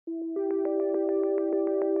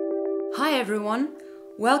Hi everyone!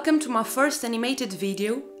 Welcome to my first animated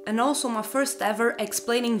video and also my first ever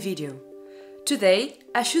explaining video. Today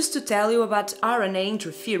I choose to tell you about RNA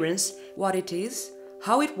interference, what it is,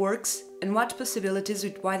 how it works and what possibilities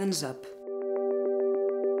it widens up.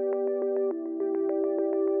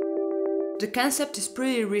 The concept is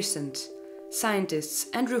pretty recent. Scientists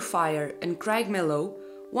Andrew Fire and Craig Mello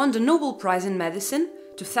won the Nobel Prize in Medicine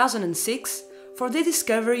 2006 for the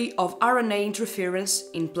discovery of RNA interference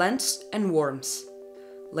in plants and worms.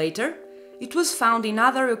 Later, it was found in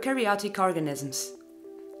other eukaryotic organisms.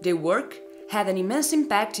 Their work had an immense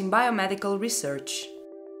impact in biomedical research.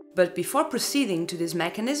 But before proceeding to this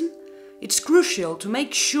mechanism, it's crucial to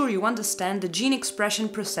make sure you understand the gene expression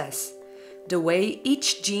process, the way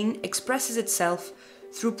each gene expresses itself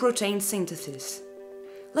through protein synthesis.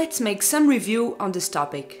 Let's make some review on this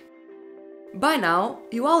topic. By now,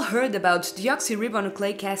 you all heard about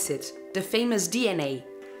deoxyribonucleic acid, the famous DNA,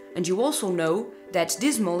 and you also know that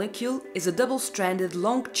this molecule is a double-stranded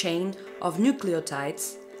long chain of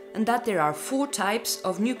nucleotides and that there are 4 types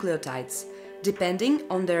of nucleotides, depending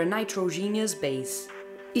on their nitrogenous base.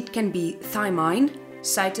 It can be thymine,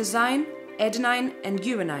 cytosine, adenine and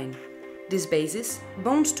guanine. These bases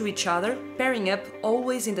bond to each other, pairing up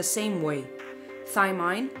always in the same way.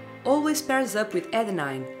 Thymine always pairs up with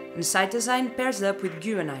adenine, and cytosine pairs up with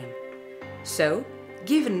guanine. So,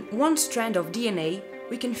 given one strand of DNA,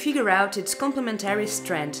 we can figure out its complementary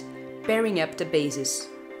strand, pairing up the bases.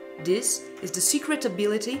 This is the secret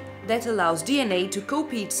ability that allows DNA to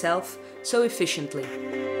copy itself so efficiently.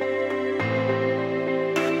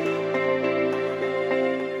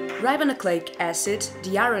 Ribonucleic acid,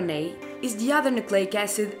 the RNA, is the other nucleic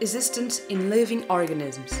acid existent in living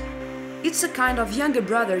organisms. It's a kind of younger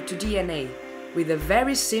brother to DNA, with a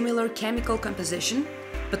very similar chemical composition,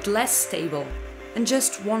 but less stable, and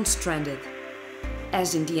just one-stranded.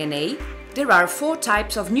 As in DNA, there are 4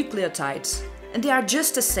 types of nucleotides, and they are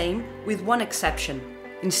just the same with one exception.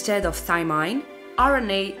 Instead of thymine,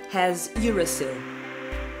 RNA has uracil.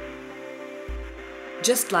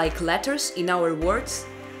 Just like letters in our words,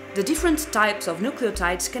 the different types of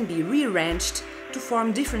nucleotides can be rearranged to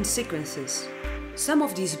form different sequences. Some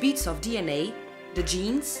of these bits of DNA, the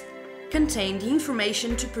genes, contain the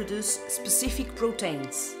information to produce specific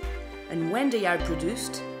proteins, and when they are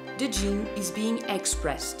produced, the gene is being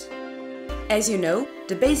expressed. As you know,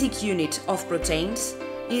 the basic unit of proteins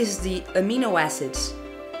is the amino acids,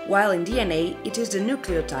 while in DNA it is the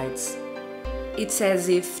nucleotides. It's as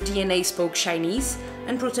if DNA spoke Chinese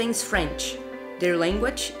and proteins French. Their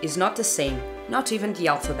language is not the same, not even the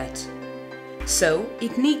alphabet. So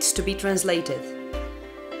it needs to be translated.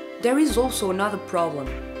 There is also another problem.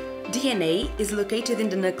 DNA is located in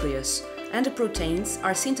the nucleus, and the proteins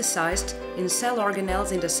are synthesized in cell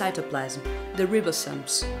organelles in the cytoplasm, the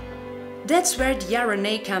ribosomes. That's where the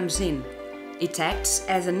RNA comes in. It acts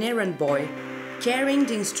as an errand boy, carrying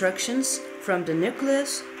the instructions from the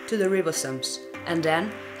nucleus to the ribosomes, and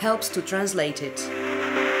then helps to translate it.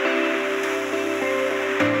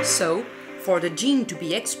 So, for the gene to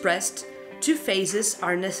be expressed, 2 phases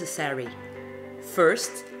are necessary.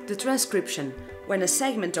 First, the transcription, when a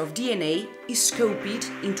segment of DNA is copied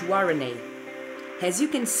into RNA. As you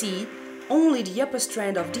can see, only the upper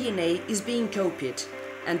strand of DNA is being copied,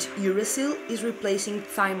 and uracil is replacing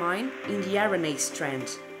thymine in the RNA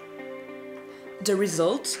strand. The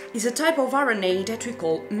result is a type of RNA that we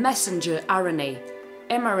call messenger RNA,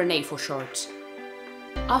 mRNA for short.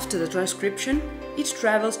 After the transcription, it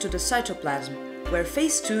travels to the cytoplasm, where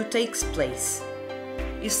phase 2 takes place.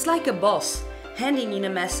 It's like a boss handing in a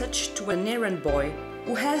message to an errand boy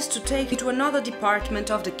who has to take it to another department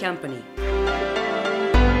of the company.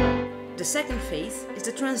 The second phase is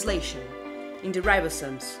the translation, in the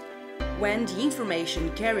ribosomes, when the information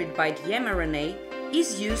carried by the mRNA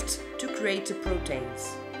is used to create the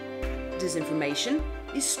proteins. This information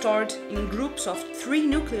is stored in groups of 3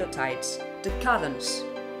 nucleotides, the codons,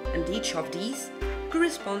 and each of these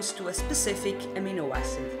corresponds to a specific amino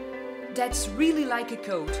acid. That's really like a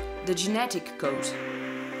code, the genetic code.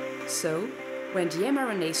 So, when the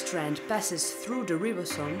mRNA strand passes through the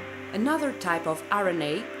ribosome, another type of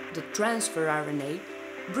RNA, the transfer RNA,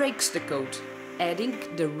 breaks the code, adding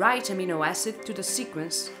the right amino acid to the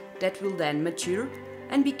sequence that will then mature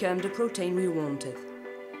and become the protein we wanted.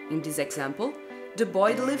 In this example, the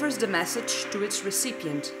boy delivers the message to its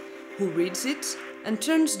recipient, who reads it and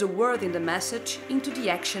turns the word in the message into the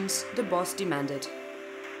actions the boss demanded.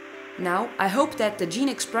 Now, I hope that the gene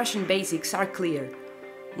expression basics are clear.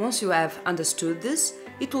 Once you have understood this,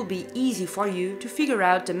 it will be easy for you to figure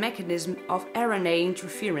out the mechanism of RNA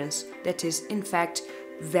interference that is, in fact,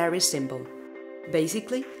 very simple.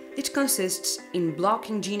 Basically, It consists in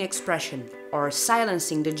blocking gene expression or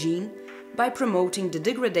silencing the gene by promoting the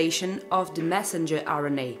degradation of the messenger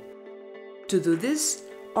RNA. To do this,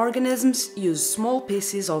 organisms use small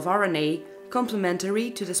pieces of RNA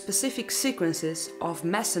complementary to the specific sequences of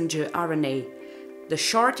messenger RNA, the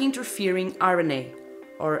short interfering RNA,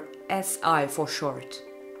 or Si for short.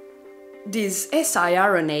 This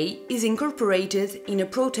siRNA is incorporated in a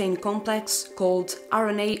protein complex called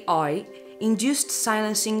RNAi induced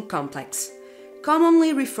silencing complex,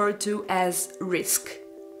 commonly referred to as RISC.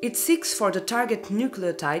 It seeks for the target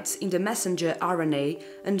nucleotides in the messenger RNA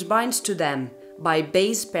and binds to them by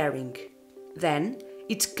base pairing. Then,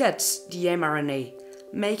 it cuts the mRNA,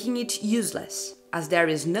 making it useless. As there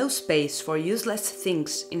is no space for useless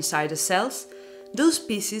things inside the cells, those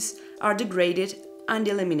pieces are degraded and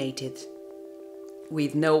eliminated.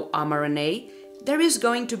 With no mRNA, there is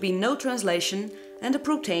going to be no translation and the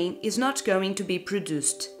protein is not going to be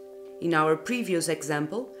produced. In our previous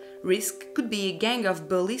example, RISC could be a gang of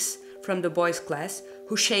bullies from the boys' class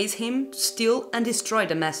who chase him to steal and destroy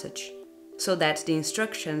the message, so that the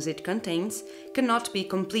instructions it contains cannot be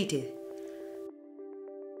completed.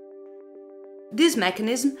 This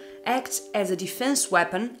mechanism acts as a defense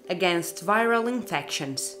weapon against viral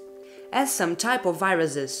infections. As some type of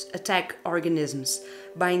viruses attack organisms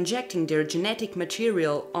by injecting their genetic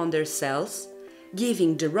material on their cells,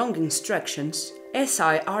 giving the wrong instructions,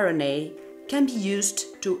 siRNA can be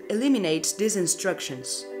used to eliminate these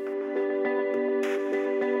instructions.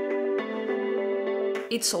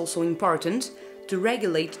 It's also important to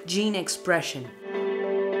regulate gene expression.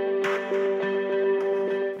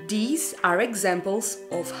 These are examples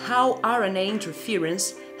of how RNA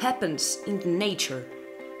interference happens in nature.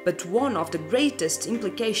 But one of the greatest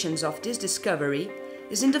implications of this discovery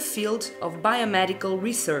is in the field of biomedical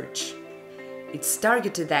research. Its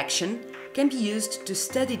targeted action can be used to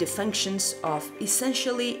study the functions of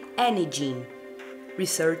essentially any gene.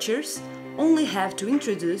 Researchers only have to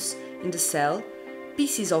introduce in the cell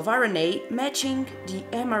pieces of RNA matching the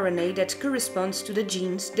mRNA that corresponds to the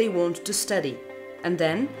genes they want to study, and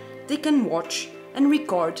then they can watch and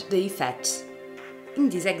record the effects. In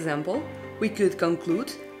this example, we could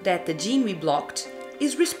conclude that the gene we blocked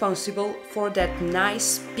is responsible for that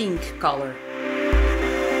nice pink color.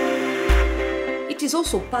 It is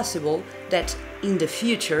also possible that, in the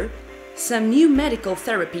future, some new medical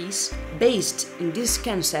therapies based in this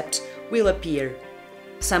concept will appear.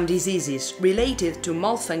 Some diseases related to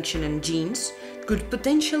malfunction in genes could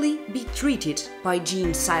potentially be treated by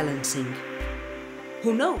gene silencing.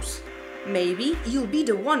 Who knows? Maybe you'll be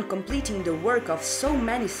the one completing the work of so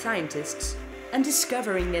many scientists and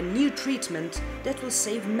discovering a new treatment that will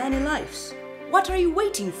save many lives. What are you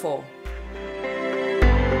waiting for?